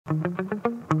What's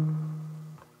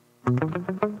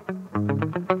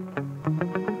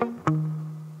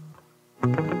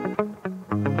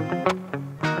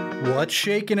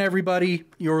shaking, everybody?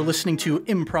 You're listening to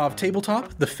Improv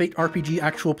Tabletop, the Fate RPG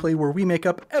actual play where we make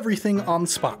up everything on the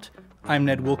spot. I'm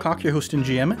Ned Wilcock, your host and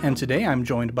GM, and today I'm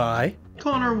joined by...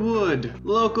 Connor Wood,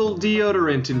 local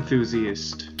deodorant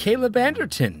enthusiast. Caleb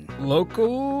Anderton,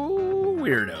 local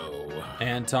weirdo.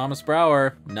 And Thomas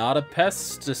Brower, not a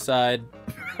pesticide.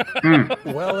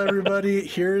 Well, everybody,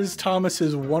 here's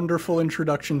Thomas's wonderful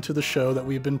introduction to the show that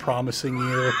we've been promising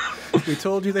you. We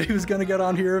told you that he was going to get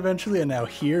on here eventually, and now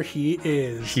here he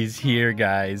is. He's here,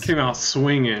 guys. Came out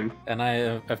swinging. And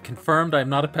I've confirmed I'm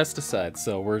not a pesticide,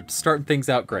 so we're starting things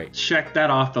out great. Check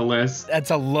that off the list. That's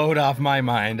a load off my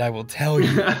mind, I will tell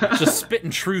you. Just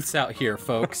spitting truths out here,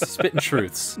 folks. Spitting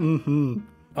truths.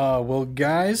 Well,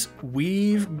 guys,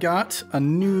 we've got a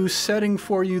new setting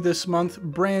for you this month.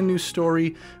 Brand new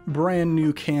story, brand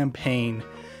new campaign.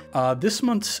 This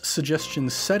month's suggestion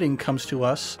setting comes to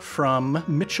us from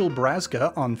Mitchell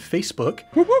Brasga on Facebook,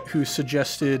 who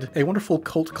suggested a wonderful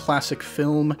cult classic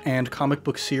film and comic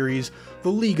book series, The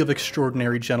League of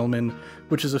Extraordinary Gentlemen,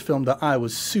 which is a film that I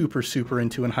was super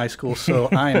into in high school, so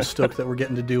I am stoked that we're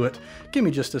getting to do it. Give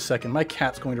me just a second. My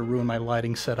cat's going to ruin my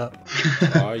lighting setup.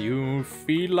 Are you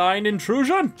feline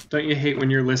intrusion? Don't you hate when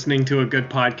you're listening to a good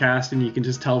podcast and you can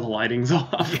just tell the lighting's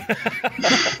off?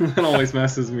 That always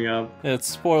messes me up. It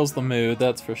spoils the mood,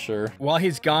 that's for sure. While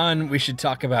he's gone, we should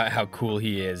talk about how cool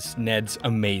he is. Ned's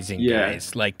amazing,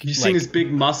 guys. You've seen his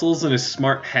big muscles and his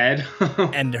smart head?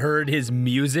 And heard his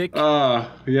music?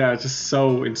 Yeah, just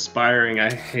so inspiring.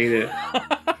 I hate it.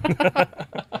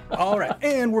 All right,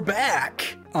 and we're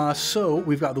back. So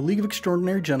we've got the League of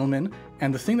Extraordinary Gentlemen,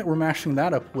 and the thing that we're mashing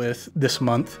that up with this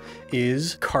month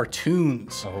is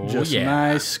cartoons.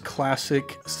 Nice,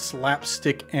 classic,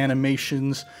 slapstick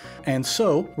animations. And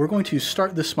so we're going to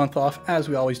start this month off, as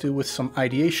we always do, with some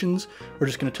ideations. We're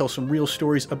just going to tell some real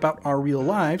stories about our real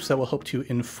lives that will help to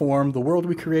inform the world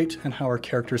we create and how our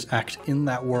characters act in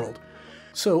that world.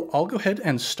 So I'll go ahead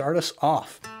and start us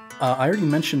off. I already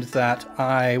mentioned that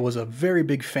I was a very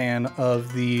big fan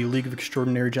of the League of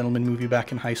Extraordinary Gentlemen movie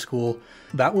back in high school.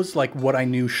 That was like what I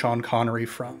knew Sean Connery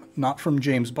from. Not from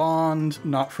James Bond,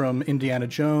 not from Indiana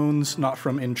Jones, not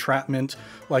from Entrapment.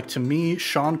 Like, to me,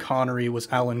 Sean Connery was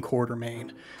Alan Quatermain.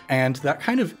 And that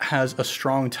kind of has a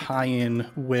strong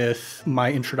tie-in with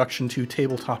my introduction to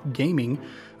tabletop gaming.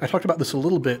 I talked about this a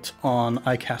little bit on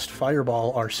iCast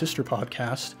Fireball, our sister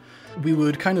podcast. We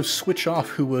would kind of switch off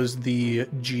who was the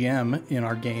GM in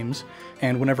our games,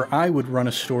 and whenever I would run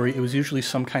a story, it was usually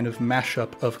some kind of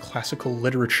mashup of classical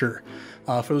literature.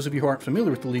 For those of you who aren't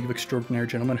familiar with the League of Extraordinary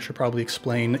Gentlemen, I should probably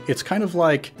explain. It's kind of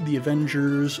like the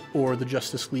Avengers or the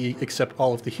Justice League, except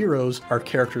all of the heroes are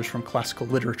characters from classical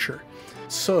literature.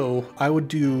 So I would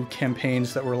do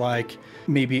campaigns that were like,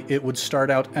 maybe it would start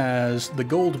out as The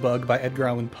Gold Bug by Edgar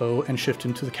Allan Poe and shift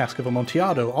into The Cask of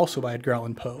Amontillado, also by Edgar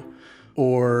Allan Poe.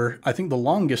 Or I think the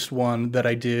longest one that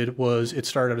I did was it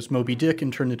started out as Moby Dick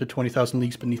and turned into 20,000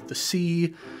 Leagues Beneath the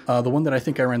Sea. The one that I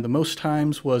think I ran the most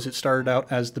times was it started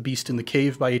out as The Beast in the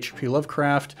Cave by H.P.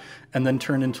 Lovecraft and then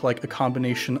turned into like a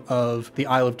combination of The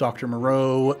Isle of Dr.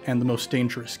 Moreau and The Most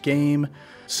Dangerous Game.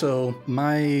 So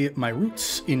my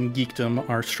roots in geekdom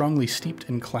are strongly steeped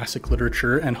in classic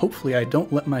literature, and hopefully I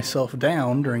don't let myself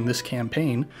down during this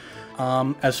campaign.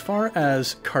 As far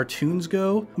as cartoons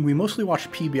go, we mostly watched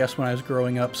PBS when I was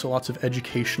growing up, so lots of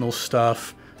educational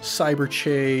stuff, Cyber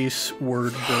Chase,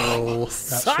 Word Girl, that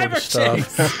sort of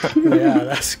stuff. Yeah,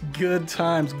 that's good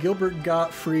times. Gilbert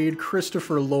Gottfried,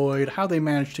 Christopher Lloyd, how they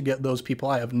managed to get those people,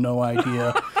 I have no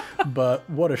idea, but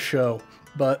what a show.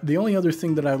 But the only other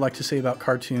thing that I'd like to say about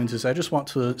cartoons is I just want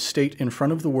to state in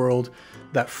front of the world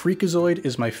that Freakazoid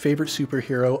is my favorite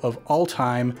superhero of all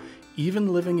time,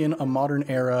 even living in a modern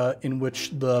era in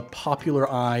which the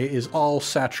popular eye is all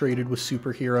saturated with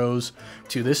superheroes.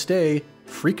 To this day,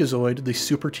 Freakazoid, the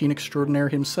super teen extraordinaire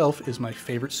himself, is my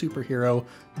favorite superhero.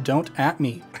 Don't at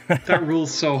me. That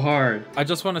rules so hard. I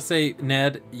just want to say,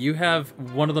 Ned, you have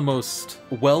one of the most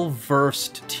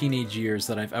well-versed teenage years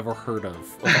that I've ever heard of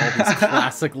all these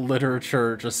classic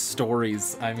literature, just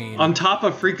stories. I mean... On top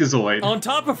of Freakazoid. On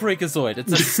top of Freakazoid.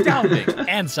 It's astounding.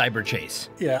 And Cyber Chase.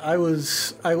 Yeah, I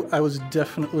was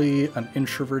definitely an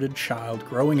introverted child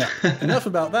growing up. Enough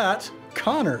about that.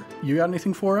 Connor, you got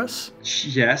anything for us?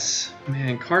 Yes.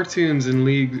 Man, cartoons in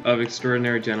League of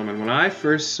Extraordinary Gentlemen. When I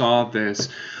first saw this,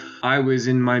 I was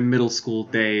in my middle school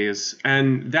days.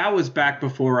 And that was back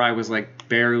before I was like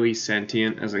barely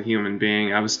sentient as a human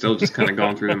being. I was still just kind of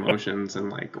going through the motions and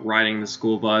like riding the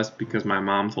school bus because my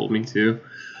mom told me to.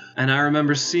 And I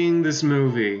remember seeing this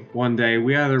movie one day.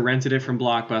 We either rented it from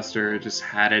Blockbuster or just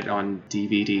had it on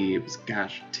DVD. It was,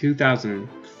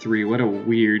 2003. What a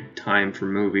weird time for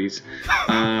movies.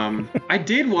 I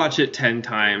did watch it 10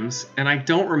 times, and I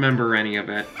don't remember any of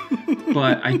it.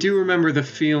 But I do remember the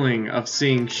feeling of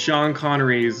seeing Sean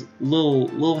Connery's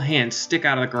little hand stick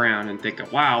out of the ground and thinking,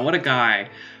 wow, what a guy.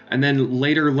 And then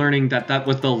later learning that that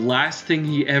was the last thing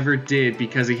he ever did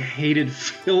because he hated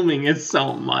filming it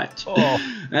so much.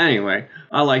 Anyway,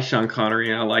 I like Sean Connery,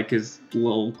 and I like his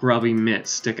little grubby mitt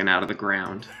sticking out of the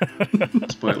ground.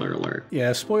 Spoiler alert.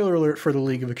 Yeah, spoiler alert for the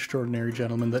League of Extraordinary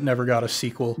Gentlemen that never got a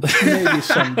sequel. Maybe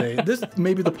someday.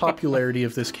 Maybe the popularity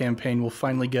of this campaign will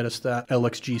finally get us that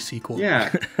LXG sequel.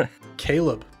 Yeah.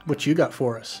 Caleb, what you got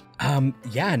for us?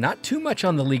 Yeah, not too much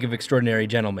on the League of Extraordinary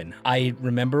Gentlemen. I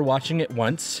remember watching it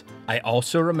once. I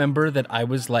also remember that I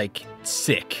was like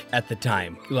sick at the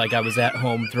time. Like I was at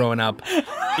home throwing up.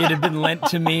 It had been lent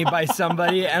to me by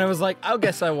somebody, and I was like, I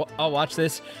guess I'll watch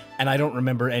this. And I don't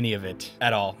remember any of it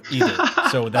at all either.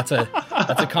 So that's a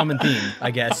common theme, I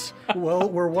guess. Well,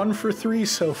 we're 1 for 3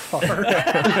 so far.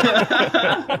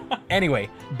 Anyway,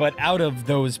 but out of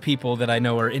those people that I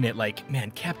know are in it, like, man,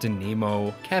 Captain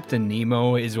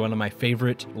Nemo is one of my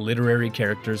favorite literary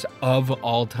characters of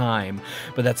all time.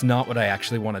 But that's not what I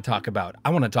actually want to talk about. I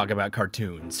want to talk about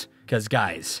cartoons. Because,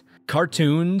 guys,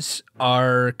 cartoons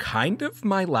are kind of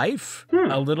my life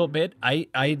a little bit.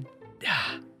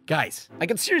 Guys, I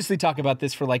can seriously talk about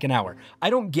this for like an hour. I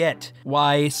don't get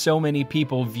why so many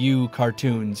people view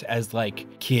cartoons as like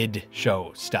kid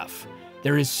show stuff.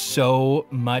 There is so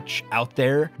much out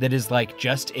there that is like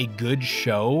just a good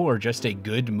show or just a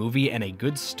good movie and a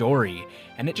good story,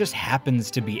 and it just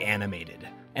happens to be animated.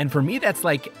 And for me, that's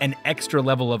like an extra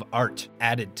level of art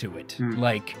added to it.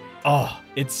 Like, oh,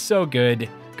 it's so good.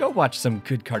 Go watch some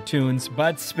good cartoons,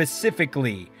 but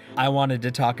specifically, I wanted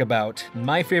to talk about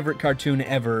my favorite cartoon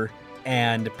ever,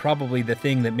 and probably the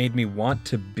thing that made me want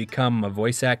to become a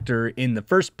voice actor in the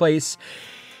first place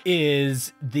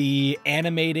is the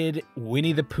animated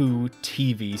Winnie the Pooh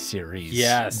TV series.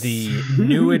 Yes. The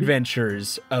New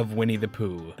Adventures of Winnie the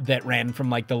Pooh that ran from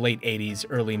like the late 80s,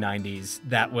 early 90s.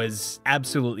 That was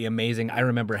absolutely amazing. I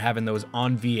remember having those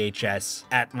on VHS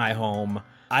at my home.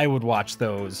 I would watch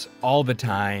those all the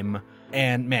time.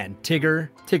 And man,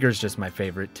 Tigger's just my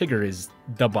favorite. Tigger is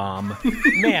the bomb.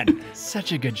 Man,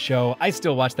 such a good show. I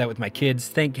still watch that with my kids.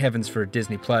 Thank heavens for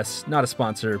Disney Plus. Not a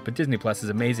sponsor, but Disney Plus is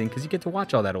amazing because you get to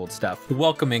watch all that old stuff.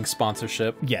 Welcoming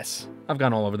sponsorship. Yes, I've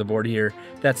gone all over the board here.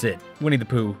 That's it. Winnie the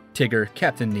Pooh, Tigger,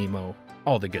 Captain Nemo,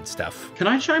 all the good stuff. Can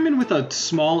I chime in with a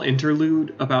small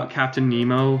interlude about Captain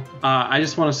Nemo? I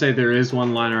just want to say there is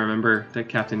one line I remember that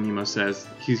Captain Nemo says.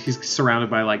 He's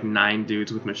surrounded by like 9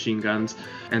 dudes with machine guns,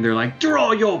 and they're like,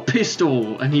 "Draw your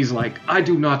pistol!" And he's like, "I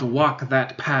do not walk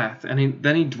that path." And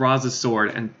then he draws a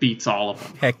sword and beats all of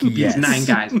them. Heck yes. These 9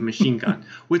 guys with machine gun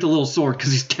with a little sword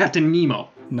because he's Captain Nemo.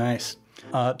 Nice.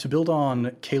 To build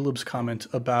on Caleb's comment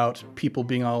about people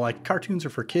being all like, cartoons are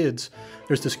for kids,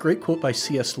 there's this great quote by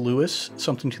C.S. Lewis,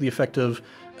 something to the effect of,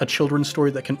 a children's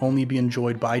story that can only be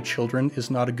enjoyed by children is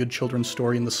not a good children's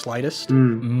story in the slightest.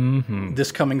 Mm-hmm.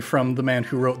 This coming from the man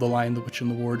who wrote The Lion, the Witch,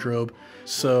 and the Wardrobe.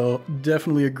 So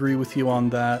definitely agree with you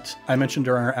on that. I mentioned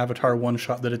during our Avatar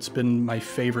one-shot that it's been my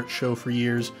favorite show for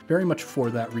years, very much for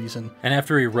that reason. And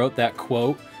after he wrote that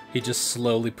quote, he just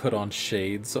slowly put on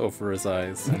shades over his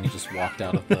eyes and he just walked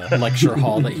out of the lecture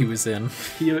hall that he was in.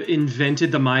 He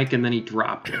invented the mic and then he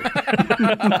dropped it.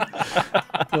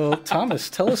 Well, Thomas,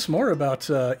 tell us more about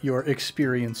your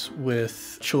experience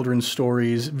with children's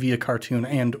stories via cartoon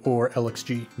and or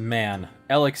LXG. Man,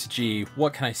 LXG,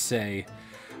 what can I say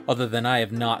other than I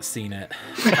have not seen it?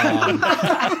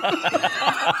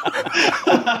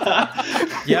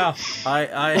 Yeah,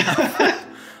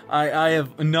 I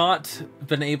have not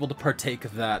been able to partake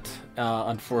of that,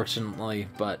 unfortunately,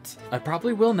 but I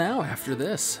probably will now after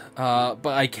this. But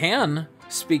I can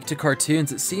speak to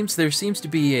cartoons. There seems to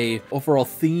be a overall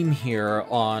theme here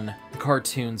on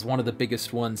cartoons. One of the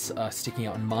biggest ones sticking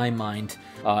out in my mind,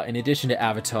 in addition to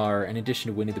Avatar, in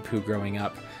addition to Winnie the Pooh growing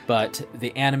up, but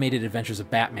the animated adventures of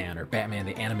Batman, or Batman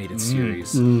the Animated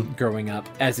Series, growing up.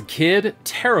 As a kid,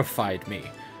 terrified me,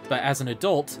 but as an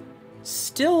adult,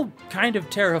 still kind of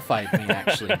terrified me,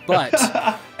 actually. But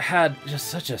had just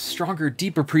such a stronger,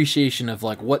 deep appreciation of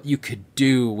like what you could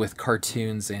do with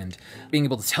cartoons and being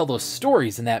able to tell those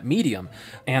stories in that medium.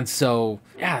 And so,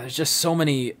 yeah, there's just so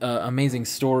many amazing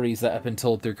stories that have been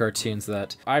told through cartoons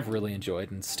that I've really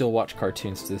enjoyed and still watch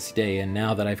cartoons to this day. And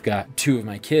now that I've got 2 of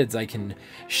my kids, I can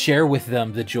share with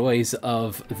them the joys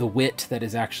of the wit that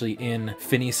is actually in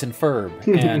Phineas and Ferb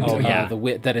and the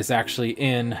wit that is actually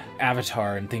in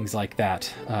Avatar and things like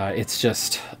that. It's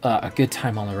just a good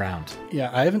time all around. Yeah,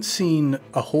 I haven't seen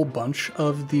a whole bunch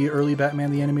of the early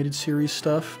Batman the Animated Series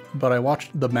stuff, but I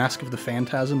watched The Mask of the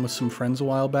Phantasm with some friends a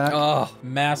while back. Oh,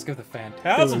 Mask of the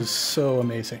Phantasm. It was so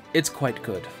amazing. It's quite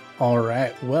good. All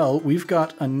right, well, we've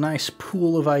got a nice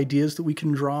pool of ideas that we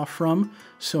can draw from.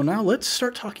 So now let's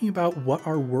start talking about what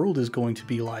our world is going to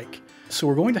be like. So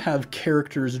we're going to have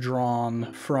characters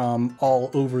drawn from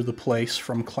all over the place,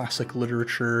 from classic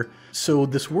literature. So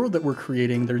this world that we're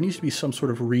creating, there needs to be some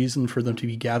sort of reason for them to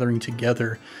be gathering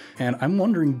together. And I'm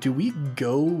wondering, do we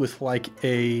go with like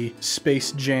a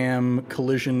Space Jam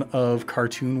collision of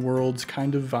cartoon worlds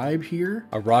kind of vibe here?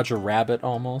 A Roger Rabbit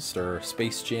almost, or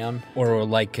Space Jam. Or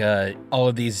like all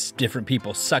of these different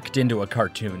people sucked into a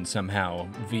cartoon somehow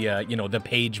via, the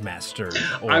Page Master.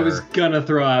 Or... I was gonna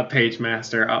throw out Page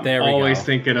Master. I'm always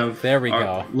thinking of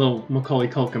our little Macaulay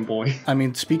Culkin boy. I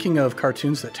mean, speaking of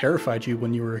cartoons that terrified you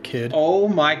when you were a kid. Oh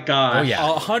my gosh. Oh, yeah.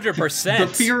 100%. The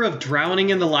fear of drowning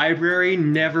in the library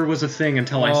never was a thing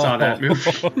until I saw that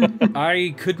movie.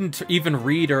 I couldn't even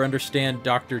read or understand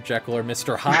Dr. Jekyll or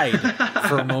Mr. Hyde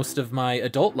for most of my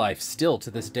adult life, still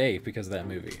to this day, because of that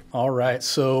movie. All right,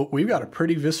 so we've got a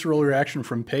pretty visceral reaction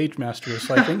from Page Master,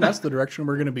 so I think that's the direction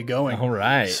we're going to be going. All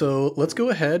right. So let's go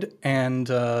ahead and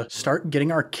start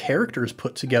getting our characters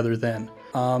put together then.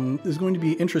 This is going to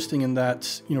be interesting in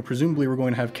that, presumably we're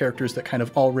going to have characters that kind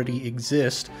of already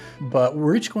exist, but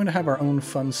we're each going to have our own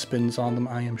fun spins on them,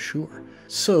 I am sure.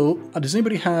 So, does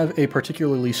anybody have a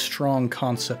particularly strong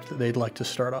concept that they'd like to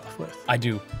start off with? I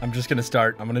do. I'm just going to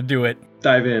start. I'm going to do it.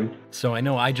 Dive in. So I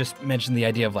know I just mentioned the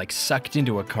idea of like sucked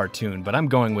into a cartoon, but I'm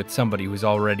going with somebody who's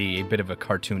already a bit of a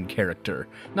cartoon character.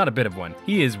 Not a bit of one.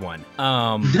 He is one.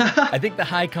 I think the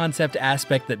high concept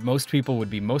aspect that most people would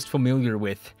be most familiar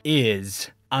with is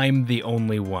I'm the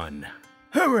only one.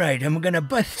 All right, I'm gonna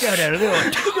bust out a little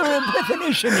Tigger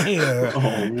impersonation here.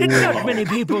 That not many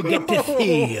people get to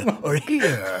see or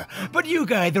hear, but you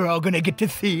guys are all gonna get to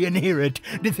see and hear it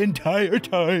this entire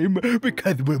time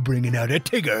because we're bringing out a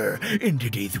Tigger into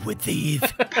these withies.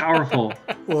 Powerful.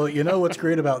 Well, you know what's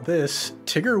great about this?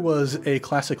 Tigger was a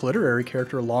classic literary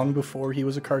character long before he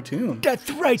was a cartoon.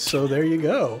 That's right. So there you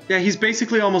go. Yeah, he's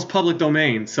basically almost public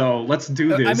domain, so let's do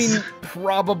this. I mean,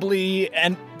 probably,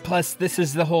 and plus this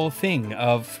is the whole thing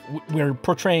of we're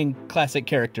portraying classic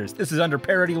characters. This is under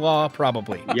parody law,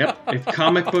 probably. Yep, if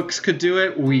comic books could do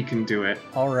it, we can do it.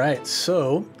 All right,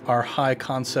 so our high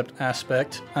concept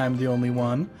aspect, I'm the only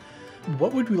one.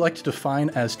 What would we like to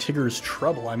define as Tigger's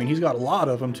trouble? I mean, he's got a lot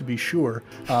of them to be sure,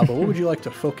 but what would you like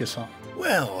to focus on?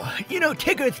 Well,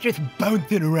 Tigger's just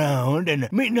bouncing around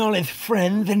and meeting all his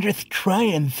friends and just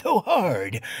trying so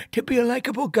hard to be a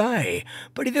likable guy.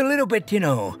 But he's a little bit,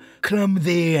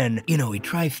 clumsy and, he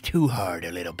tries too hard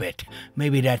a little bit.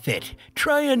 Maybe that's it.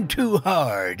 Trying too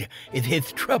hard is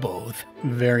his troubles.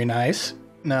 Very nice.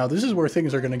 Now, this is where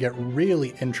things are going to get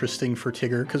really interesting for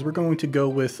Tigger, because we're going to go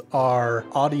with our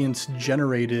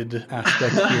audience-generated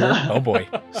aspect here. Oh, boy.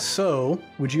 So,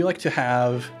 would you like to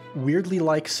have weirdly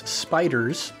likes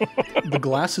spiders, the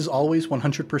glass is always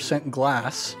 100%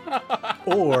 glass,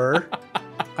 or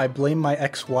I blame my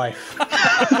ex-wife?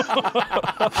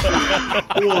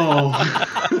 Whoa.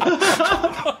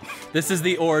 This is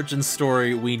the origin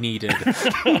story we needed.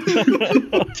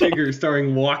 Tigger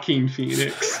starring Joaquin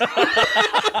Phoenix.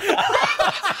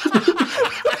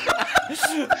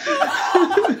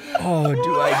 Oh,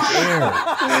 do I dare?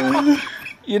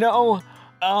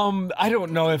 I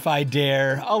don't know if I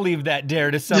dare. I'll leave that dare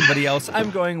to somebody else.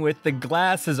 I'm going with the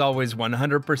glass is always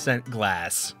 100%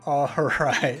 glass. All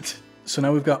right. So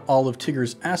now we've got all of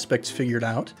Tigger's aspects figured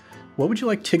out. What would you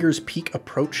like Tigger's peak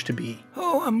approach to be?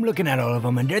 Oh, I'm looking at all of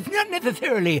them, and there's not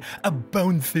necessarily a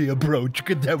bouncy approach,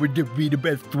 because that would be the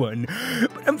best one.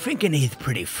 But I'm thinking he's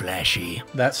pretty flashy.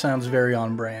 That sounds very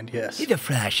on brand, yes. He's a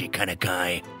flashy kind of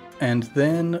guy. And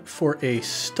then for a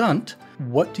stunt,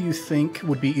 what do you think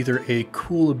would be either a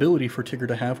cool ability for Tigger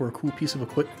to have or a cool piece of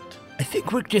equipment? I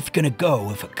think we're just gonna go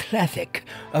with a classic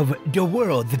of the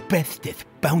world's bestest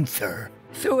bouncer.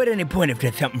 So at any point if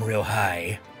there's something real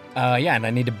high, yeah, and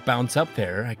I need to bounce up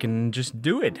there, I can just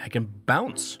do it. I can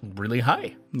bounce really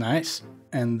high. Nice.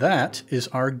 And that is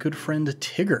our good friend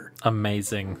Tigger.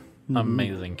 Amazing.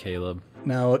 Amazing, Caleb.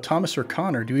 Now, Thomas or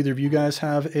Connor, do either of you guys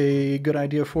have a good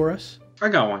idea for us? I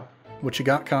got one. What you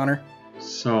got, Connor?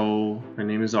 So, my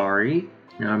name is Ari,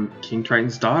 and I'm King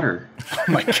Triton's daughter. Oh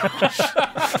my gosh.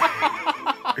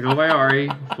 I go by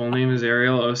Ari. Full name is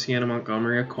Ariel Oceana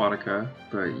Montgomery Aquatica,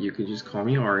 but you can just call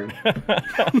me Ari.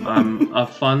 I'm a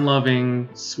fun-loving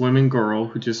swimming girl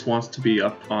who just wants to be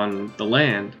up on the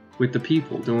land with the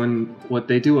people doing what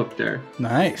they do up there.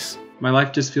 Nice. My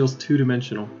life just feels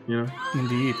two-dimensional, you know?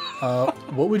 Indeed.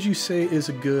 What would you say is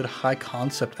a good high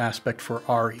concept aspect for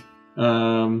Ari?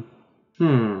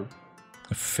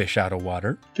 A fish out of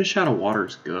water. Fish out of water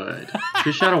is good.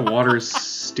 Fish out of water is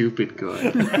stupid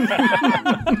good.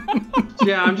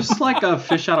 Yeah, I'm just like a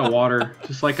fish out of water.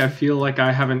 Just like I feel like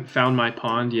I haven't found my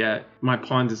pond yet. My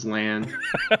pond is land.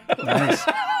 Nice.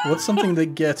 What's something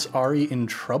that gets Ari in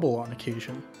trouble on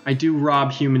occasion? I do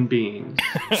rob human beings.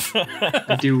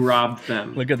 I do rob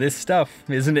them. Look at this stuff.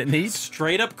 Isn't it neat?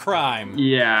 Straight up crime.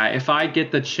 Yeah, if I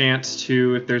get the chance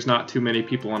to, if there's not too many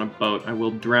people on a boat, I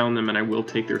will drown them and I will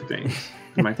take their things.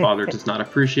 My father does not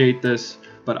appreciate this,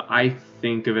 but I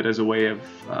think of it as a way of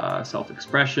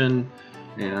self-expression,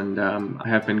 and I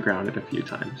have been grounded a few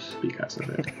times because of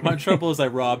it. My trouble is I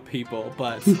rob people,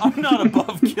 but I'm not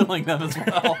above killing them as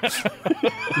well.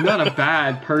 I'm not a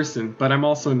bad person, but I'm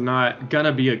also not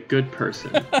gonna be a good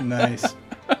person. Nice.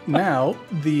 Now,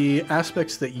 the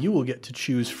aspects that you will get to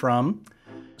choose from: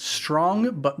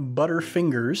 strong but butter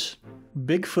fingers,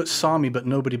 Bigfoot saw me but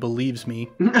nobody believes me,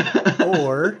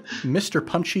 or Mr.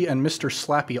 Punchy and Mr.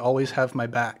 Slappy always have my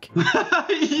back.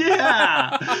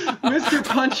 Yeah! Mr.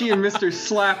 Punchy and Mr.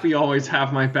 Slappy always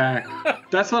have my back.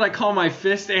 That's what I call my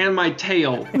fist and my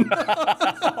tail.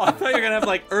 Oh, I thought you were going to have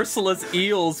like Ursula's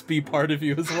eels be part of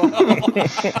you as well.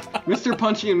 Mr.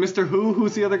 Punchy and Mr. Who?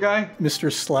 Who's the other guy? Mr.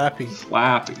 Slappy.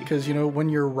 Slappy. Because, you know, when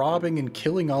you're robbing and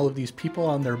killing all of these people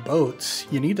on their boats,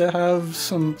 you need to have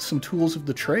some tools of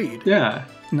the trade. Yeah.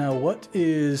 Now, what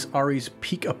is Ari's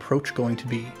peak approach going to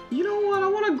be? You know what? I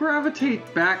want to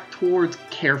gravitate back towards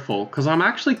careful, because I'm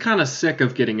actually kind of sick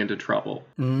of getting into trouble.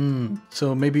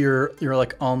 So maybe you're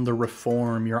like on the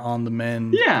reform, you're on the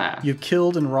mend. Yeah. You've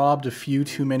killed and robbed a few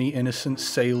too many innocent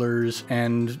sailors,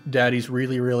 and Daddy's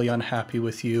really, really unhappy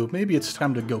with you. Maybe it's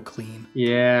time to go clean.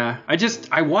 Yeah.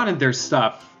 I wanted their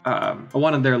stuff. I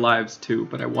wanted their lives too,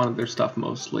 but I wanted their stuff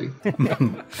mostly.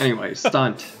 Anyway,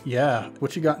 stunt. Yeah.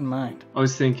 What you got in mind? I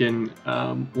was thinking,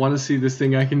 want to see this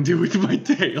thing I can do with my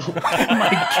tail. Oh my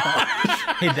gosh.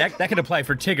 Hey, that could apply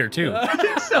for Tigger, too.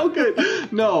 It's so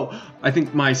good. No, I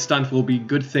think my stunt will be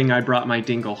good thing I brought my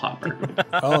dingle hopper.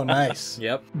 Oh, nice.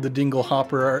 Yep. The dingle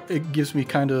hopper, it gives me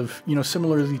kind of, you know,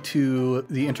 similarly to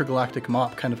the intergalactic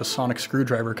mop, kind of a sonic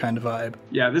screwdriver kind of vibe.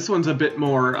 Yeah, this one's a bit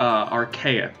more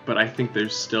archaic, but I think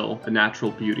there's still a natural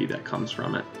beauty that comes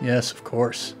from it. Yes, of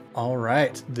course. All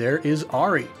right, there is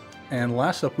Ari. And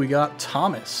last up, we got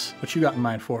Thomas. What you got in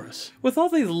mind for us? With all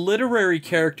these literary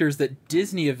characters that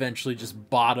Disney eventually just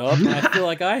bought up, I feel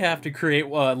like I have to create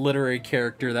a literary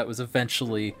character that was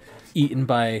eventually eaten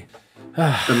by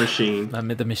The machine.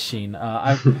 the machine.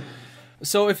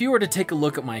 So if you were to take a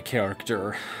look at my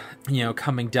character, you know,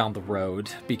 coming down the road,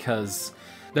 because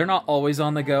they're not always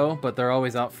on the go, but they're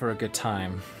always out for a good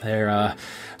time. They're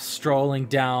strolling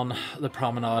down the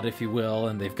promenade, if you will,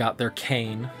 and they've got their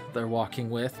cane they're walking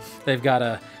with. They've got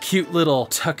a cute little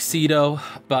tuxedo,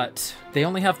 but they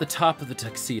only have the top of the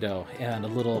tuxedo and a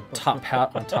little top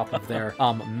hat on top of their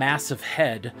massive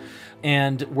head.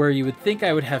 And where you would think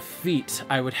I would have feet,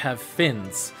 I would have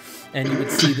fins. And you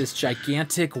would see this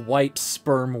gigantic white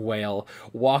sperm whale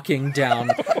walking down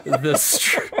the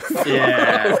street.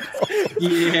 Yeah.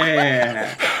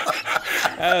 Yeah.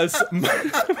 As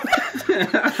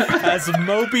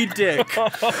Moby Dick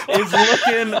is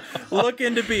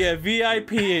looking to be a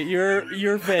VIP at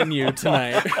your venue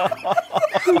tonight.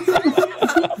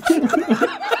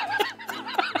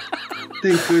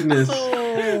 Thank goodness.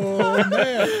 Oh,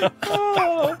 man.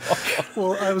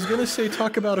 Well, I was going to say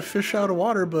talk about a fish out of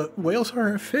water, but whales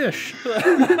aren't fish. So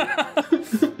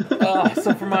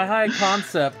for my high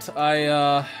concept,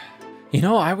 I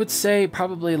would say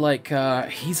probably like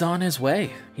he's on his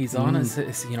way. He's on his,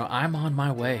 I'm on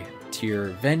my way to your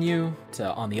venue,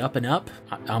 to on the up and up.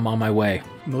 I'm on my way.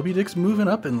 Moby Dick's moving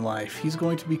up in life. He's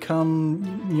going to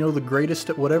become, the greatest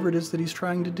at whatever it is that he's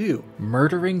trying to do.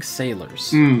 Murdering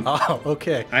sailors. Oh,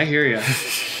 okay. I hear you.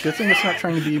 Good thing it's not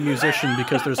trying to be a musician,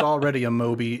 because there's already a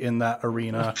Moby in that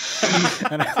arena.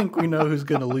 And I think we know who's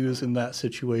going to lose in that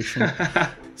situation.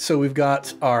 So we've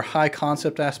got our high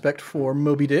concept aspect for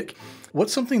Moby Dick.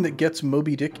 What's something that gets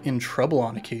Moby Dick in trouble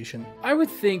on occasion? I would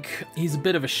think he's a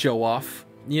bit of a show-off.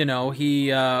 you know, he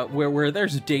where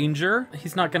there's danger,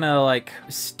 he's not gonna like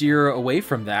steer away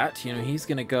from that. You know, he's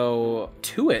gonna go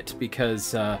to it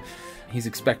because he's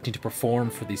expecting to perform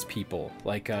for these people.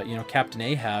 Like, you know, Captain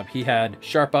Ahab, he had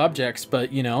sharp objects,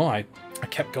 but, you know, I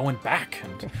kept going back.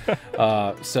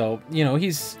 And so, you know,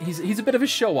 he's a bit of a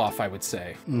show-off, I would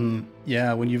say.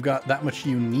 Yeah, when you've got that much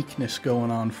uniqueness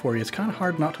going on for you, it's kind of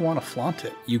hard not to want to flaunt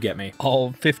it. You get me.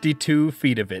 All 52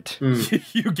 feet of it.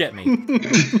 You get me.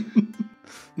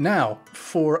 Now,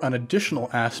 for an additional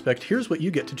aspect, here's what you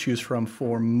get to choose from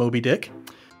for Moby Dick.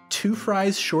 2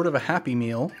 fries short of a Happy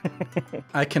Meal.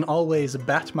 I can always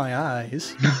bat my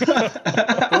eyes.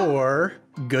 Or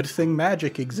good thing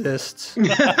magic exists.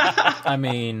 I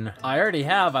mean, I already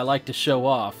have I like to show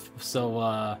off. So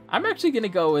I'm actually going to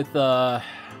go with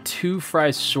 2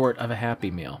 fries short of a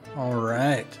Happy Meal. All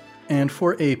right. And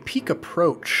for a peak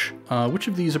approach, which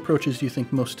of these approaches do you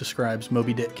think most describes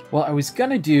Moby Dick? Well, I was going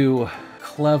to do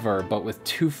clever, but with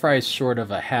 2 fries short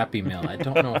of a Happy Meal. I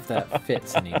don't know if that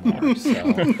fits anymore.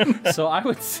 So I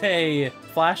would say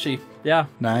flashy. Yeah.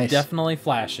 Nice. Definitely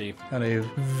flashy. Got a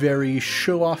very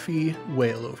show-offy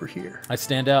whale over here. I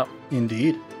stand out.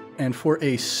 Indeed. And for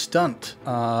a stunt,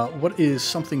 what is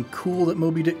something cool that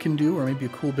Moby Dick can do, or maybe a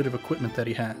cool bit of equipment that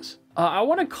he has? I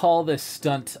want to call this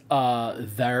stunt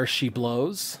There She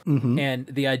Blows. And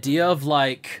the idea of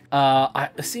like, I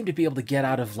seem to be able to get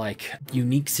out of like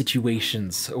unique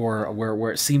situations or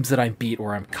where it seems that I'm beat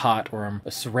or I'm caught or I'm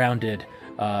surrounded.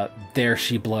 There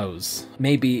she blows.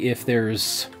 Maybe if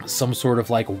there's some sort of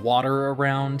like water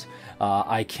around,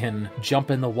 I can jump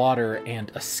in the water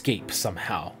and escape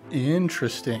somehow.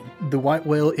 Interesting. The white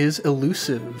whale is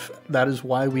elusive. That is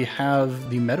why we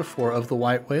have the metaphor of the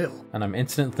white whale. And I'm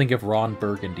instantly thinking of Ron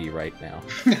Burgundy right now.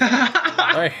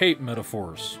 I hate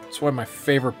metaphors. That's why my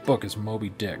favorite book is Moby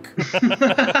Dick.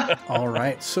 All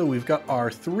right, so we've got our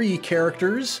 3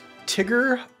 characters,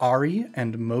 Tigger, Ari,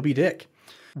 and Moby Dick.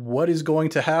 What is going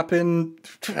to happen?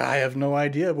 I have no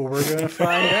idea, but we're going to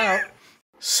find out.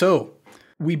 So,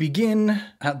 we begin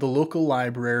at the local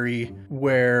library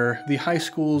where the high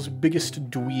school's biggest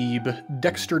dweeb,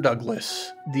 Dexter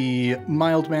Douglas, the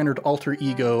mild-mannered alter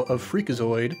ego of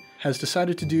Freakazoid, has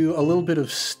decided to do a little bit of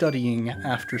studying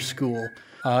after school.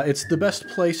 It's the best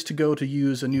place to go to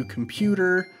use a new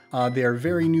computer. They are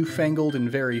very newfangled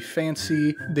and very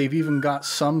fancy. They've even got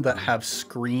some that have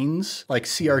screens, like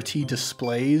CRT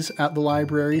displays at the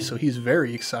library, so he's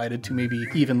very excited to maybe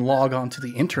even log onto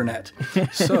the internet.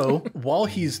 So, while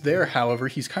he's there, however,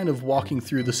 he's kind of walking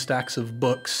through the stacks of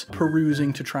books,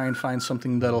 perusing to try and find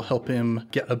something that'll help him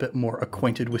get a bit more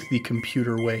acquainted with the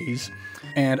computer ways.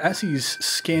 And as he's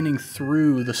scanning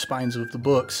through the spines of the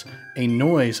books, a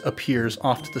noise appears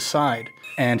off to the side.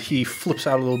 And he flips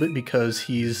out a little bit because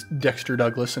he's Dexter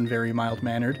Douglas and very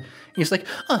mild-mannered. He's like,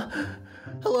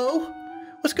 hello?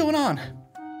 What's going on?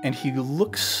 And he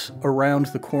looks around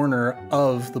the corner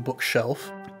of the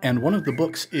bookshelf, and one of the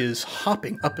books is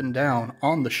hopping up and down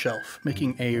on the shelf,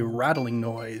 making a rattling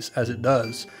noise as it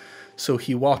does. So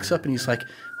he walks up and he's like,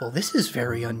 well, this is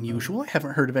very unusual. I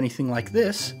haven't heard of anything like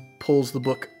this. Pulls the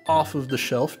book off of the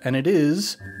shelf, and it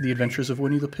is The Adventures of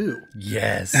Winnie the Pooh.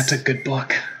 Yes. That's a good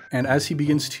book. And as he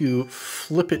begins to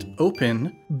flip it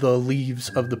open, the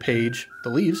pages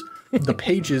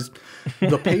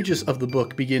of the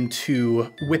book begin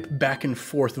to whip back and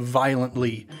forth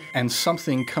violently, and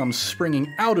something comes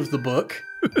springing out of the book.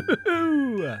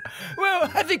 Well,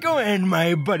 how's it going,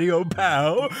 my buddy old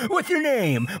pal? What's your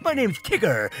name? My name's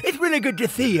Tigger. It's really good to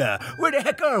see ya. Where the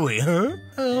heck are we, huh?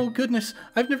 Oh, goodness.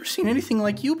 I've never seen anything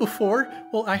like you before.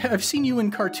 Well, I've seen you in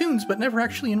cartoons, but never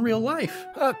actually in real life.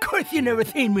 Of course you never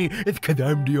seen me. It's 'cause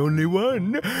I'm the only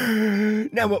one.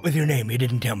 Now, what was your name? You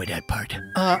didn't tell me that part.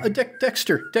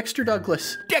 Dexter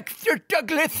Douglas. Dexter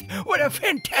Douglas? What a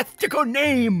fantastical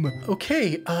name.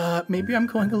 Okay, maybe I'm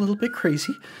going a little bit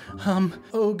crazy.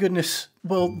 Oh, goodness.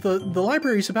 Well, the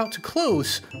library's about to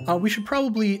close. We should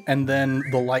probably... And then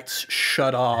the lights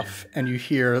shut off, and you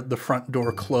hear the front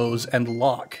door close and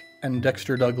lock. And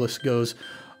Dexter Douglas goes,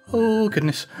 oh,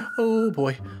 goodness. Oh,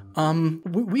 boy.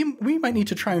 We might need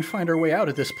to try and find our way out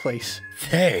of this place.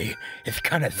 Say, it's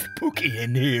kind of spooky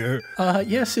in here.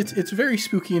 Yes, it's very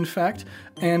spooky, in fact.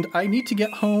 And I need to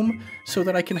get home so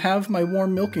that I can have my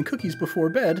warm milk and cookies before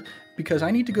bed, because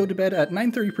I need to go to bed at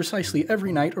 9:30 precisely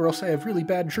every night, or else I have really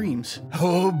bad dreams.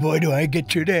 Oh boy, do I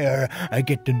get you there. I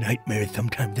get the nightmares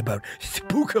sometimes about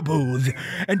spookables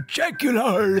and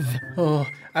jaculars. Oh,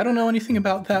 I don't know anything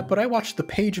about that, but I watched The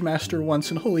Page Master once,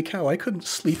 and holy cow, I couldn't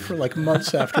sleep for like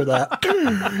months after that.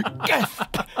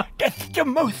 Gasp! That's the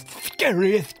most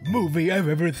scariest movie I've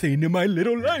ever seen in my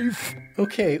little life.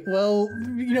 Okay, well,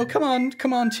 come on,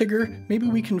 Tigger. Maybe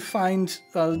we can find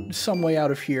some way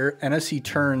out of here. And as he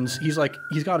turns, he's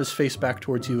got his face back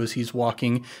towards you as he's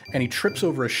walking, and he trips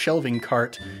over a shelving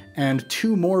cart, and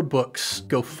 2 more books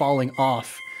go falling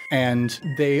off. And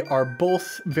they are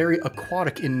both very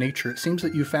aquatic in nature. It seems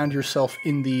that you found yourself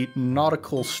in the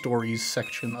nautical stories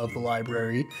section of the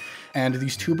library. And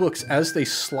these 2 books, as they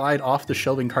slide off the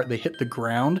shelving cart, they hit the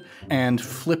ground and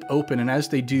flip open. And as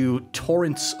they do,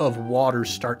 torrents of water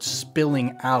start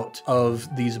spilling out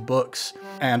of these books.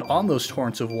 And on those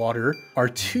torrents of water are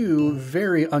 2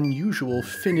 very unusual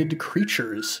finned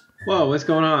creatures. Whoa, what's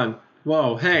going on?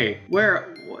 Whoa, hey,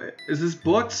 where is this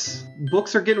books?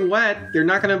 Books are getting wet. They're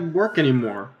not going to work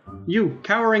anymore. You,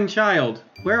 cowering child,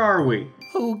 where are we?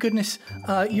 Oh, goodness.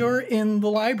 You're in the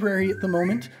library at the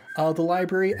moment. The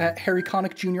library at Harry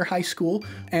Connick Junior High School,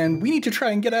 and we need to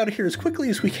try and get out of here as quickly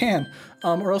as we can,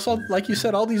 or else, like you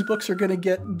said, all these books are going to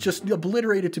get just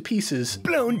obliterated to pieces.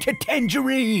 Blown to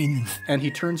tangerines! And he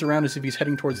turns around as if he's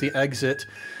heading towards the exit,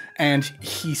 and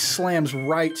he slams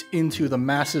right into the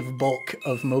massive bulk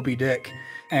of Moby Dick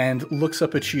and looks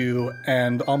up at you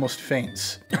and almost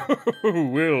faints. Oh,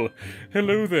 well,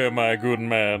 hello there, my good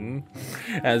man.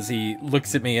 As he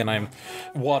looks at me and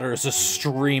water is just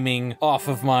streaming off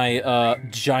of my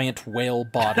giant whale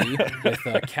body with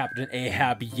Captain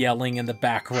Ahab yelling in the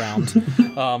background.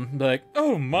 Like,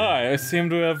 oh my, I seem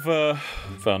to have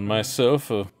found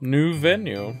myself a new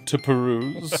venue to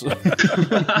peruse.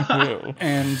 Well.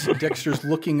 And Dexter's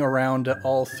looking around at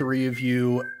all 3 of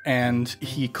you, and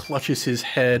he clutches his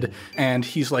head, and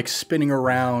he's like spinning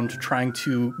around trying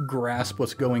to grasp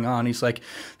what's going on. He's like,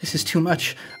 this is too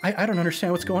much. I don't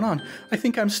understand what's going on. I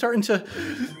think I'm starting to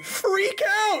freak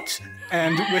out.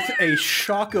 And with a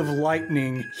shock of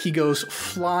lightning, he goes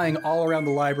flying all around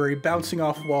the library, bouncing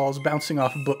off walls, bouncing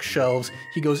off bookshelves.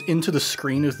 He goes into the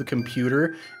screen of the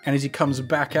computer, and as he comes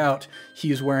back out,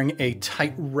 he is wearing a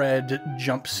tight red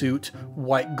jumpsuit,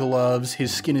 white gloves,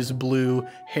 his skin is blue,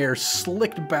 hair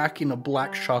slicked back in a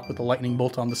black shock with a lightning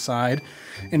bolt on the side,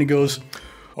 and he goes,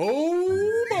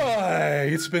 oh my,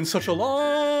 it's been such a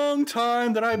long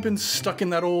time that I've been stuck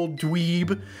in that old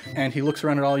dweeb. And he looks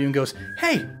around at all of you and goes,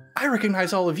 hey, I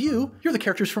recognize all of you. You're the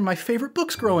characters from my favorite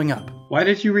books growing up. Why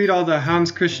did you read all the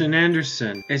Hans Christian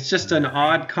Andersen? It's just an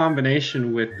odd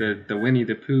combination with the Winnie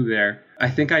the Pooh there. I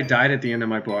think I died at the end of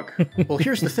my book. Well,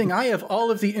 here's the thing. I have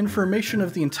all of the information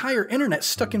of the entire internet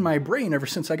stuck in my brain ever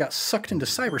since I got sucked into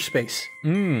cyberspace.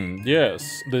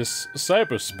 Yes. This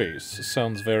cyberspace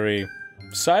sounds very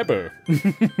cyber.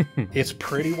 It's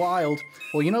pretty wild.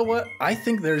 Well, you know what? I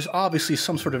think there's obviously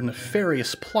some sort of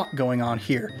nefarious plot going on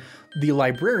here. The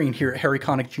librarian here at Harry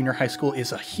Connick Junior High School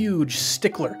is a huge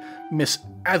stickler, Miss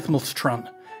Athmelstrom,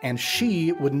 and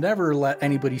she would never let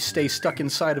anybody stay stuck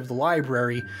inside of the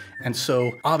library, and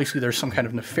so obviously there's some kind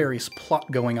of nefarious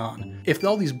plot going on. If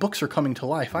all these books are coming to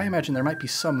life, I imagine there might be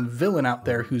some villain out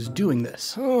there who's doing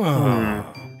this.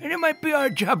 And it might be our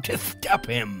job to stop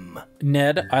him.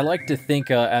 Ned, I like to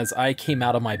think as I came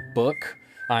out of my book,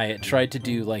 I tried to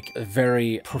do like a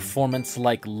very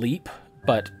performance-like leap,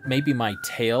 but maybe my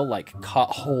tail like caught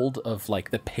hold of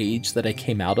like the page that I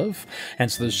came out of,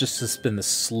 and so there's just been this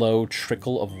slow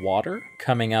trickle of water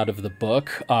coming out of the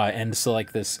book, and so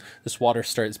like this water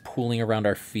starts pooling around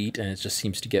our feet, and it just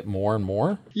seems to get more and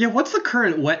more. Yeah, what's the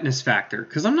current wetness factor?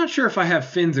 Because I'm not sure if I have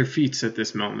fins or feet at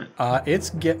this moment.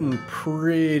 It's getting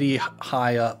pretty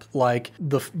high up. Like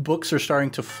the books are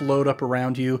starting to float up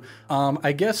around you.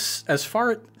 I guess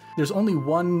there's only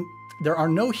one. There are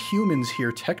no humans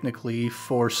here, technically,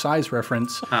 for size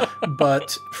reference,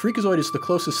 but Freakazoid is the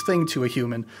closest thing to a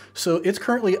human. So it's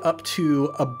currently up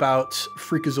to about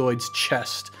Freakazoid's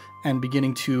chest and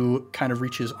beginning to kind of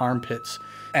reach his armpits.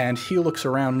 And he looks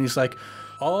around and he's like,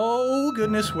 oh,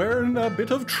 goodness, we're in a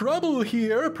bit of trouble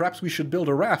here. Perhaps we should build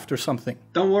a raft or something.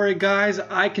 Don't worry, guys.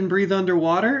 I can breathe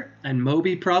underwater, and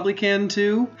Moby probably can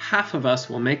too. Half of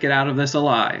us will make it out of this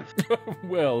alive.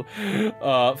 Well,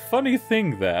 funny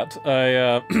thing that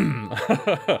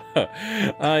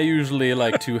I usually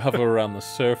like to hover around the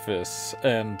surface,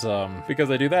 and because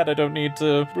I do that, I don't need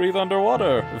to breathe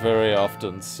underwater very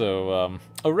often. So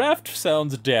a raft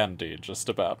sounds dandy just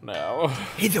about now.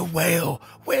 He's a whale.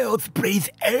 Whales breathe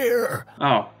air. Oh,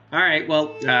 all right.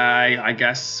 Well, I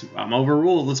guess I'm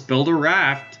overruled. Let's build a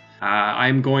raft.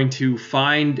 I'm going to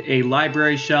find a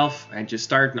library shelf and just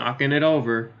start knocking it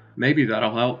over. Maybe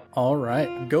that'll help. All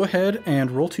right. Go ahead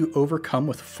and roll to overcome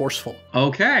with forceful.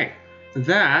 Okay.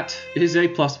 That is a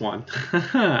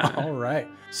 +1. All right.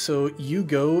 So you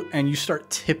go and you start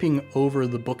tipping over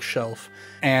the bookshelf,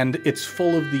 and it's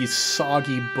full of these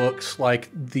soggy books. Like,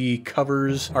 the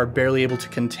covers are barely able to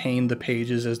contain the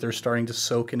pages as they're starting to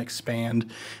soak and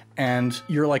expand. And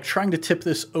you're like trying to tip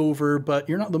this over, but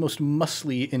you're not the most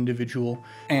muscly individual.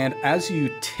 And as you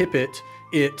tip it,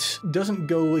 it doesn't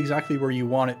go exactly where you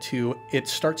want it to. It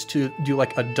starts to do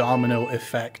like a domino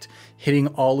effect, hitting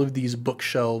all of these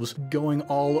bookshelves, going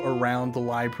all around the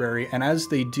library. And as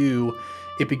they do,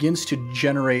 it begins to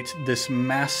generate this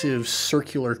massive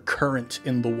circular current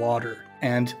in the water,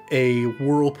 and a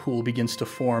whirlpool begins to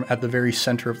form at the very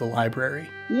center of the library.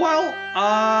 Well,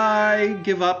 I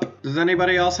give up. Does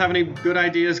anybody else have any good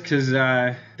ideas? Because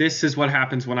this is what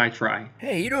happens when I try.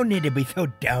 Hey, you don't need to be so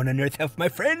down on yourself, my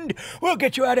friend. We'll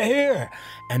get you out of here.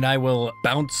 And I will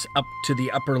bounce up to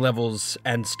the upper levels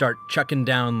and start chucking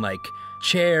down like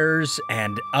chairs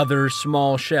and other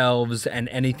small shelves and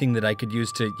anything that I could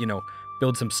use to,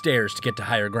 build some stairs to get to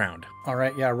higher ground. All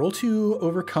right, yeah, roll to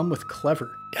overcome with clever.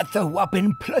 That's a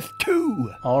whopping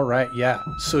 +2. All right, yeah.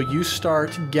 So you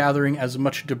start gathering as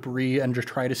much debris and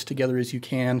detritus together as you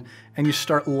can, and you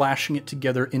start lashing it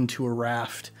together into a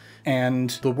raft. And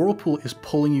the whirlpool is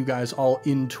pulling you guys all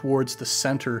in towards the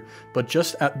center, but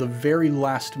just at the very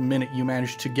last minute, you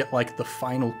manage to get like the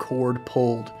final cord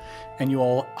pulled, and you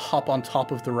all hop on top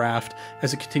of the raft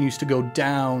as it continues to go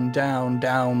down, down,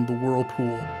 down the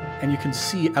whirlpool. And you can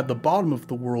see at the bottom of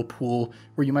the whirlpool,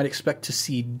 where you might expect to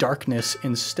see darkness,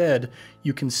 instead,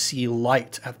 you can see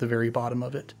light at the very bottom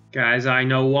of it. Guys, I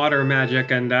know water magic,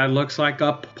 and that looks like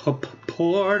a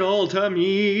portal to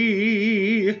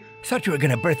me. Thought you were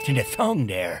gonna burst into song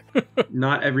there.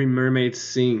 Not every mermaid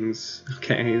sings.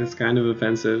 Okay, that's kind of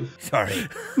offensive. Sorry.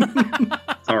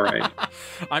 It's all right.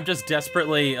 I'm just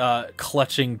desperately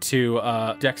clutching to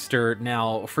Dexter,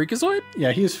 now Freakazoid?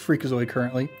 Yeah, he is Freakazoid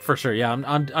currently. For sure, yeah.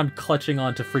 I'm clutching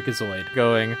onto Freakazoid,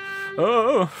 going,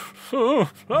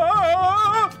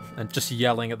 and just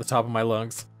yelling at the top of my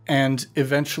lungs. And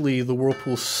eventually the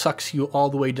whirlpool sucks you all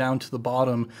the way down to the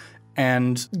bottom,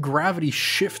 and gravity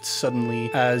shifts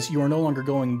suddenly as you are no longer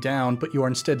going down, but you are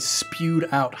instead spewed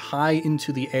out high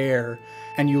into the air.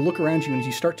 And you look around you, and as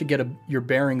you start to get your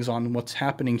bearings on what's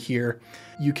happening here,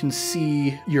 you can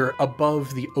see you're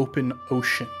above the open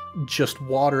ocean. Just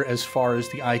water as far as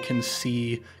the eye can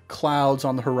see, clouds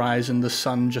on the horizon, the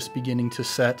sun just beginning to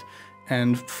set.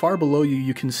 And far below you,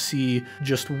 you can see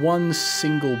just one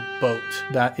single boat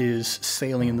that is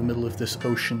sailing in the middle of this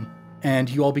ocean. And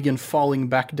you all begin falling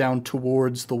back down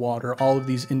towards the water, all of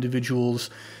these individuals.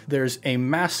 There's a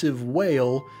massive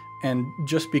whale, and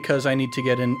just because I need to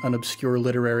get in an obscure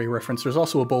literary reference, there's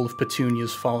also a bowl of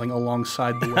petunias falling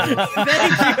alongside the whale.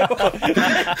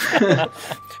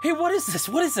 Hey, what is this?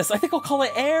 What is this? I think I'll call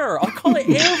it air. I'll call it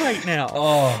air right now.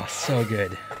 Oh, so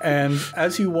good. And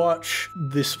as you watch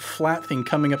this flat thing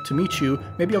coming up to meet you,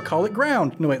 maybe I'll call it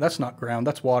ground. No, wait, that's not ground,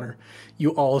 that's water. You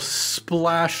all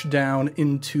splash down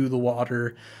into the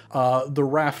water. The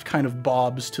raft kind of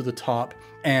bobs to the top.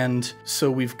 And so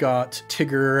we've got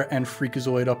Tigger and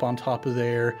Freakazoid up on top of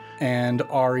there, and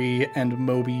Ari and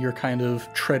Moby, you're kind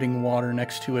of treading water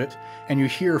next to it. And you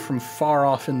hear from far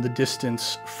off in the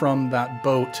distance from that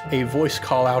boat a voice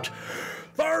call out,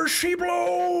 "There she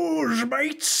blows,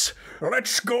 mates!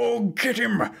 Let's go get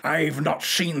him! I've not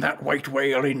seen that white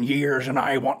whale in years, and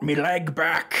I want me leg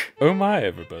back!" Oh my,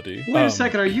 everybody. Wait a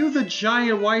second, are you the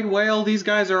giant white whale these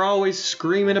guys are always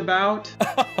screaming about?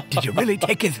 Did you really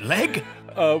take his leg?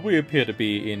 We appear to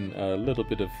be in a little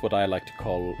bit of what I like to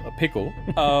call a pickle.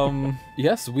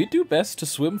 Yes, we do best to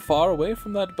swim far away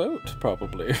from that boat,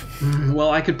 probably. Well,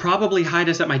 I could probably hide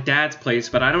us at my dad's place,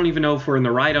 but I don't even know if we're in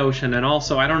the right ocean, and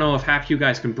also I don't know if half you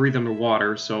guys can breathe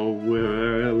underwater, so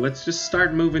let's just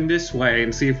start moving this way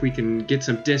and see if we can get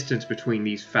some distance between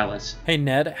these fellas. Hey,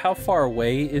 Ned, how far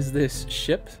away is this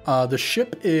ship? The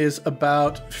ship is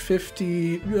about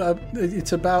 50,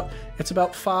 it's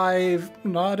about 5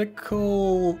 nautical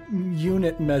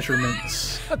unit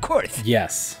measurements. Of course.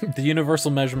 Yes, the universal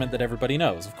measurement that everybody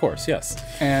knows, of course, yes.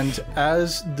 And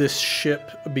as this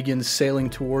ship begins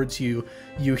sailing towards you,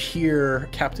 you hear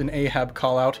Captain Ahab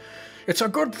call out, "It's a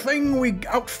good thing we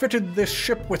outfitted this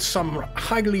ship with some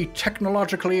highly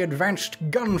technologically advanced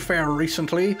gunfare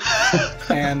recently."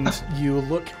 And you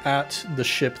look at the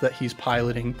ship that he's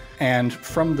piloting, and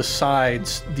from the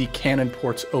sides, the cannon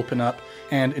ports open up.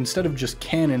 And instead of just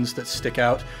cannons that stick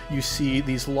out, you see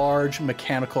these large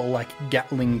mechanical, like,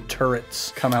 Gatling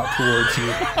turrets come out towards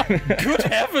you. Good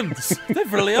heavens!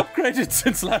 They've really upgraded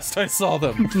since last I saw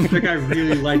them. I think I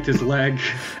really liked his leg.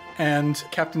 And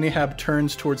Captain Ahab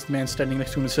turns towards the man standing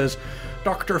next to him and says,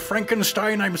 Dr.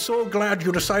 Frankenstein, I'm so glad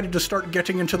you decided to start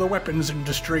getting into the weapons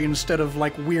industry instead of,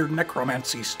 like, weird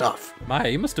necromancy stuff. My,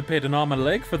 you must have paid an arm and a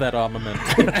leg for that armament.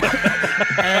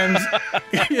 And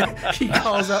he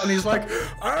calls out and he's like,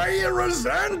 I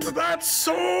resent that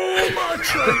so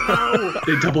much right now.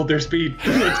 They doubled their speed.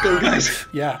 Let's go, guys.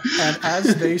 Yeah, and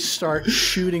as they start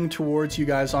shooting towards you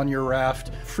guys on your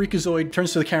raft, Freakazoid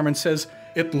turns to the camera and says,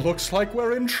 it looks like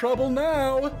we're in trouble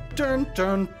now. Dun,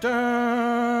 dun,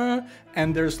 dun.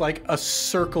 And there's like a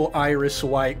circle iris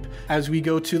wipe as we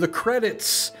go to the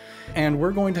credits. And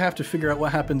we're going to have to figure out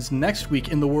what happens next week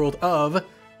in the world of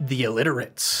the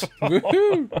Illiterates.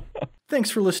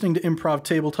 Thanks for listening to Improv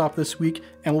Tabletop this week,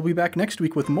 and we'll be back next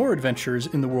week with more adventures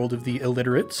in the world of the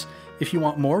Illiterates. If you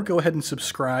want more, go ahead and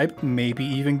subscribe, maybe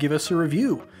even give us a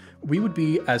review. We would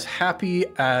be as happy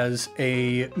as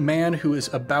a man who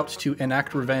is about to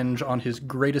enact revenge on his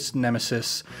greatest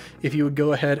nemesis if you would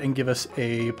go ahead and give us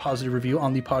a positive review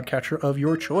on the podcatcher of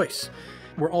your choice.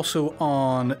 We're also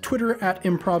on Twitter at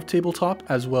Improv Tabletop,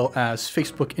 as well as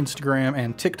Facebook, Instagram,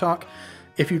 and TikTok.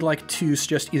 If you'd like to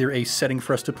suggest either a setting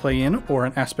for us to play in or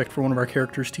an aspect for one of our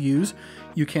characters to use,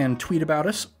 you can tweet about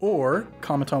us or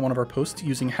comment on one of our posts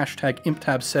using hashtag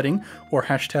ImpTabSetting or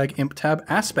hashtag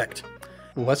ImpTabAspect.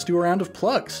 Let's do a round of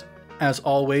plugs. As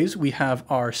always, we have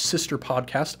our sister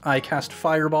podcast, iCast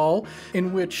Fireball,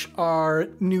 in which our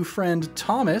new friend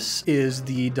Thomas is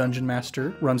the Dungeon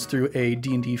Master, runs through a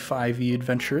D&D 5e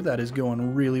adventure that is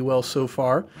going really well so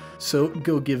far, so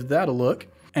go give that a look.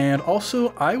 And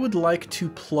also, I would like to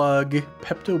plug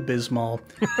Pepto-Bismol.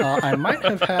 I might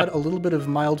have had a little bit of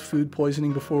mild food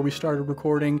poisoning before we started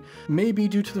recording, maybe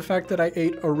due to the fact that I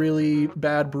ate a really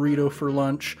bad burrito for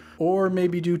lunch, or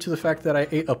maybe due to the fact that I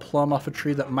ate a plum off a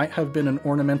tree that might have been an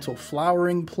ornamental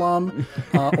flowering plum,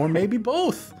 or maybe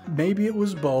both. Maybe it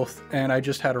was both, and I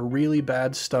just had a really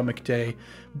bad stomach day.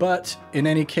 But in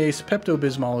any case,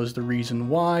 Pepto-Bismol is the reason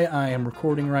why I am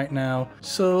recording right now.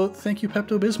 So thank you,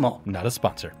 Pepto-Bismol. Not a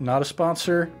sponsor. Not a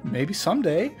sponsor. Maybe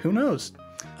someday. Who knows?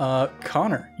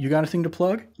 Connor, you got anything to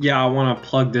plug? Yeah, I want to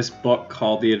plug this book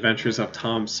called The Adventures of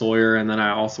Tom Sawyer, and then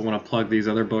I also want to plug these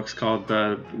other books called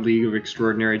The League of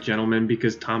Extraordinary Gentlemen,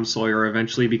 because Tom Sawyer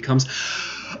eventually becomes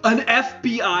an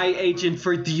FBI agent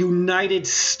for the United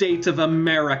States of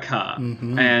America.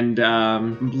 Mm-hmm. And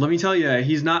let me tell you,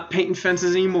 he's not painting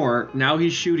fences anymore. Now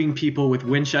he's shooting people with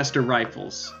Winchester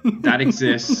rifles. That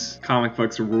exists. Comic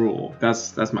books rule.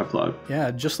 That's my plug.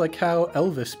 Yeah, just like how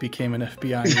Elvis became an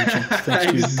FBI agent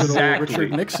thanks to good old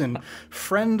Richard Nixon.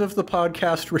 Friend of the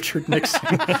podcast, Richard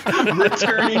Nixon.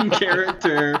 Returning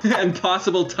character and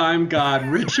possible time god,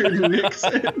 Richard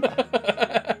Nixon.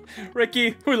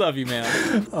 Ricky, we love you,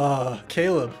 man.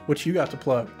 Caleb, what you got to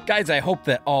plug? Guys, I hope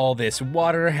that all this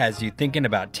water has you thinking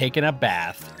about taking a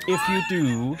bath. If you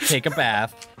do take a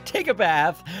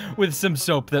bath with some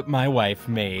soap that my wife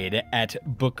made at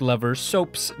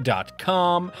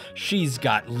bookloversoaps.com. She's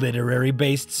got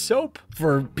literary-based soap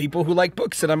for people who like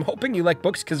books, and I'm hoping you like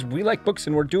books because we like books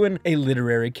and we're doing a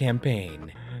literary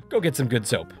campaign. Go get some good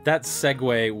soap. That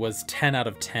segue was 10 out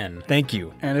of 10. Thank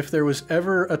you. And if there was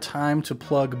ever a time to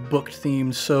plug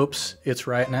book-themed soaps, it's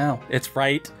right now. It's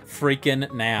right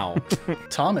freaking now.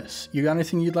 Thomas, you got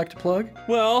anything you'd like to plug?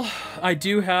 Well, I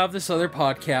do have this other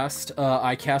podcast,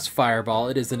 iCast Fireball.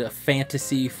 It is a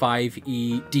fantasy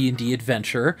 5e D&D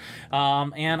adventure.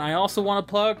 And I also want to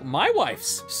plug my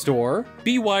wife's store,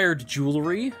 Be Wired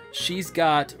Jewelry. She's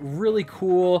got really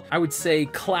cool, I would say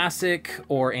classic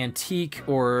or antique,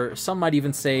 or some might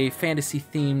even say fantasy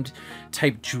themed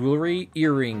type jewelry,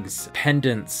 earrings,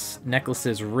 pendants,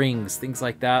 necklaces, rings, things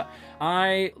like that.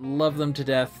 I love them to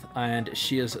death, and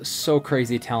she is so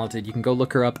crazy talented. You can go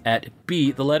look her up at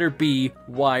the letter B,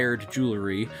 Wired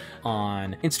Jewelry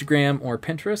on Instagram or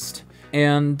Pinterest.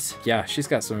 And yeah, she's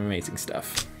got some amazing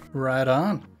stuff. Right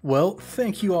on. Well,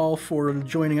 thank you all for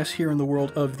joining us here in the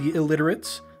world of the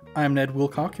Illiterates. I'm Ned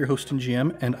Wilcock, your host and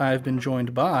GM, and I've been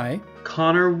joined by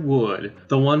Connor Wood,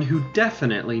 the one who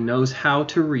definitely knows how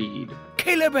to read.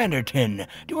 Caleb Anderton,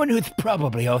 the one who's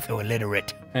probably also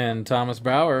illiterate. And Thomas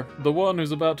Bauer, the one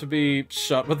who's about to be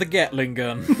shot with a Gatling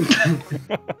gun.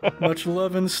 Much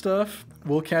love and stuff.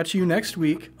 We'll catch you next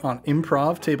week on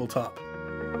Improv Tabletop.